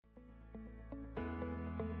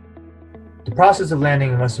The process of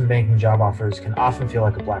landing investment banking job offers can often feel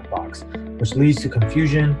like a black box, which leads to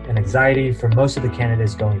confusion and anxiety for most of the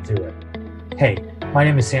candidates going through it. Hey, my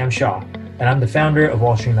name is Sam Shaw, and I'm the founder of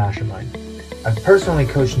Wall Street Mastermind. I've personally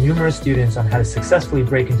coached numerous students on how to successfully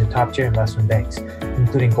break into top-tier investment banks,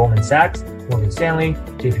 including Goldman Sachs, Morgan Stanley,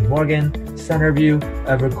 JP Morgan, Centerview,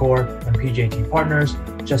 Evercore, and PJT Partners,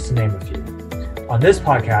 just to name a few. On this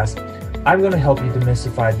podcast, I'm going to help you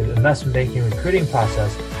demystify the investment banking recruiting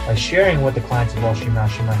process by sharing what the clients of Wall Street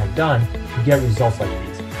Mastermind have done to get results like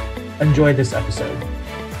these. Enjoy this episode.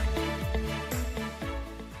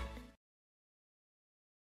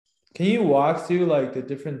 Can you walk through like the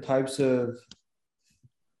different types of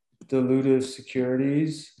dilutive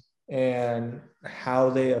securities and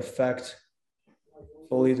how they affect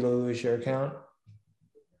fully diluted share count?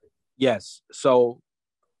 Yes. So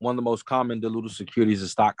one of the most common dilutive securities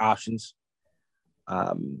is stock options.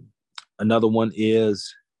 Another one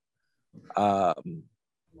is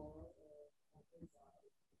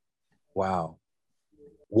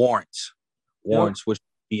warrants. Warrants, which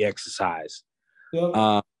be exercised.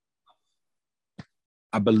 Yep.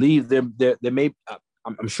 I believe there may.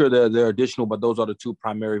 I'm sure there are additional, but those are the two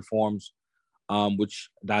primary forms which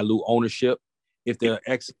dilute ownership if they're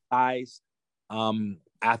exercised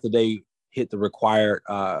after they hit the required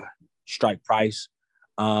strike price,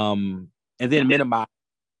 and then minimize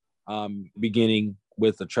beginning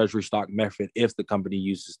with the treasury stock method if the company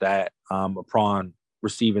uses that upon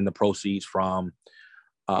receiving the proceeds from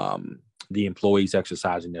the employees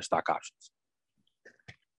exercising their stock options.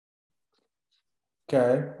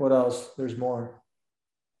 Okay, what else? There's more.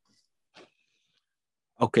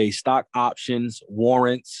 Okay, stock options,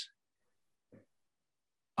 warrants,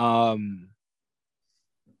 that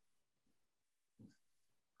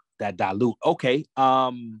dilute. Okay,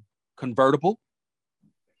 convertible.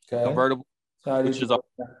 Okay. Convertible,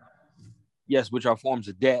 which are forms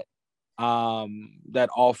of debt that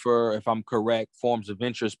offer, if I'm correct, forms of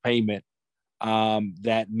interest payment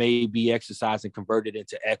that may be exercised and converted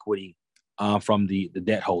into equity from the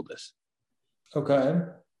debt holders.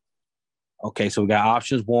 Okay, so we got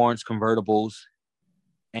options, warrants, convertibles,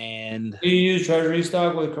 and do you use treasury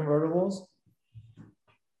stock with convertibles?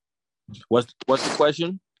 What's the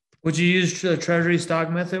question? Would you use the treasury stock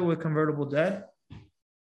method with convertible debt?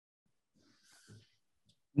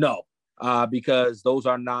 No, because those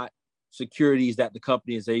are not securities that the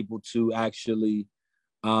company is able to actually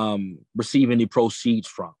receive any proceeds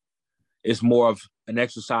from. It's more of an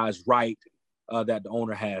exercise right that the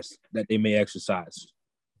owner has that they may exercise.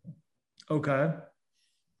 Okay.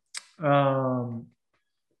 What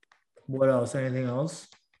else? Anything else?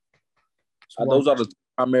 Those are the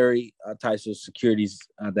primary types of securities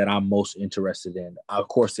that I'm most interested in. Of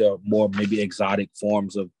course, there are more maybe exotic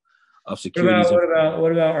forms of securities.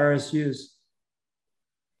 What about RSUs?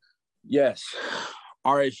 Yes,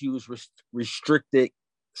 RSUs, restricted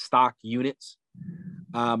stock units.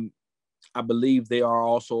 I believe they are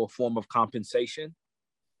also a form of compensation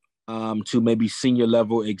to maybe senior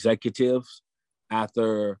level executives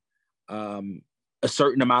after a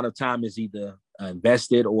certain amount of time is either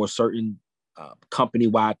invested or certain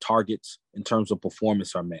company-wide targets in terms of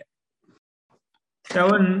performance are met. I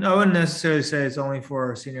wouldn't necessarily say it's only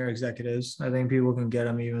for senior executives. I think people can get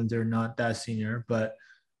them even if they're not that senior, but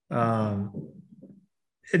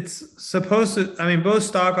it's supposed to, both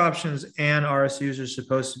stock options and RSUs are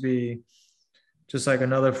supposed to be just like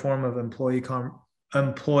another form of employee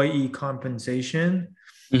compensation.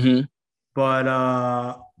 Mm-hmm. But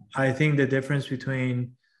I think the difference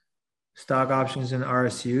between stock options and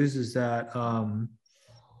RSUs is that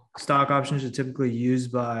stock options are typically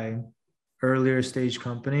used by earlier stage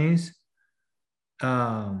companies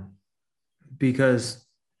because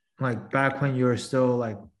like back when you're still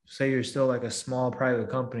like, say you're still like a small private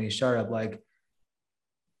company startup, like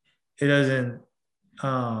it doesn't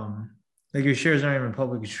like your shares aren't even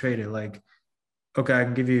publicly traded. Like, okay, I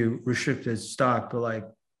can give you restricted stock, but like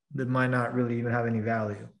that might not really even have any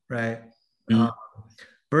value, right? Mm-hmm.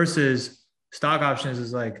 Versus stock options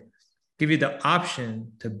is like give you the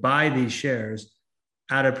option to buy these shares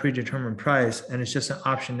at a predetermined price, and it's just an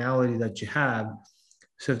optionality that you have.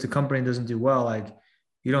 So if the company doesn't do well, like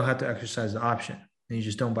you don't have to exercise the option, and you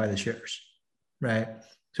just don't buy the shares, right?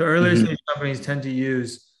 So earlier stage companies tend to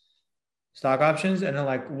use stock options, and then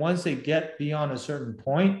like once they get beyond a certain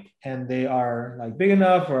point and they are like big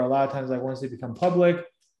enough, or a lot of times like once they become public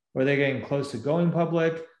or they're getting close to going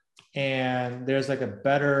public, and there's like a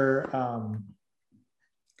better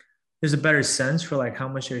sense for like how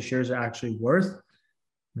much their shares are actually worth,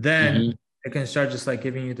 then it can start just like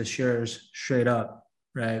giving you the shares straight up,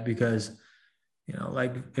 right? Because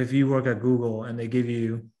Like if you work at Google and they give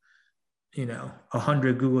you,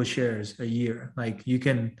 100 Google shares a year, like you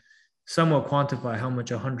can somewhat quantify how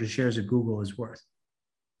much 100 shares of Google is worth,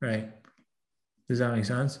 right? Does that make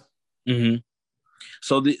sense? Mm-hmm.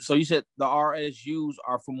 So you said the RSUs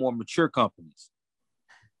are for more mature companies.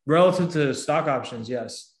 Relative to stock options,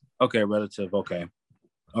 yes. Okay, relative. Okay.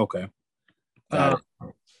 Got it.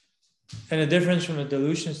 And the difference from a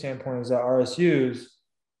dilution standpoint is that RSUs,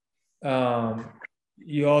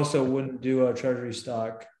 you also wouldn't do a treasury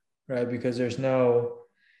stock, right? Because there's no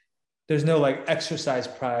like exercise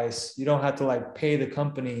price. You don't have to like pay the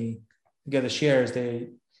company to get the shares. They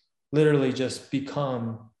literally just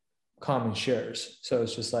become common shares. So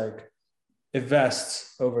it's just like it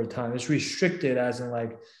vests over time. It's restricted as in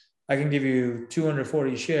like I can give you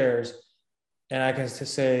 240 shares and I can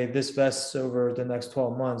say this vests over the next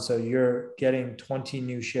 12 months. So you're getting 20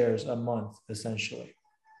 new shares a month, essentially.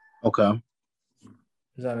 Okay.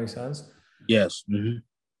 Does that make sense? Yes. Mm-hmm.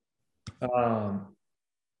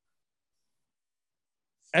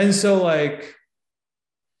 And so like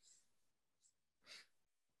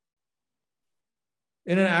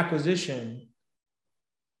in an acquisition,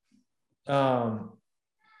 a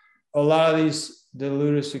lot of these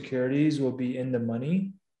dilutive securities will be in the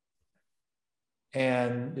money.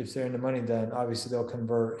 And if they're in the money, then obviously they'll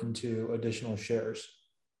convert into additional shares.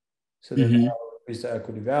 So then that'll increase the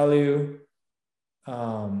equity value,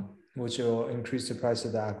 which will increase the price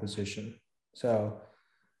of the acquisition. So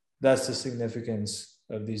that's the significance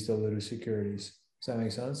of these dilutive securities. Does that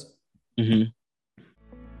make sense? Mm-hmm.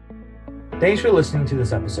 Thanks for listening to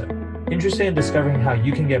this episode. Interested in discovering how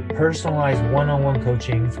you can get personalized one-on-one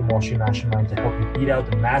coaching from Wall Street Mastermind to help you beat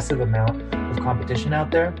out the massive amount of competition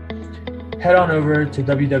out there? Head on over to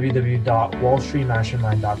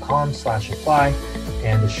www.wallstreetmastermind.com/apply,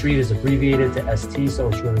 and the street is abbreviated to ST, so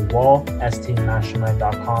it's really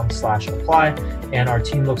wallstmastermind.com/apply, and our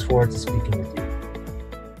team looks forward to speaking with you.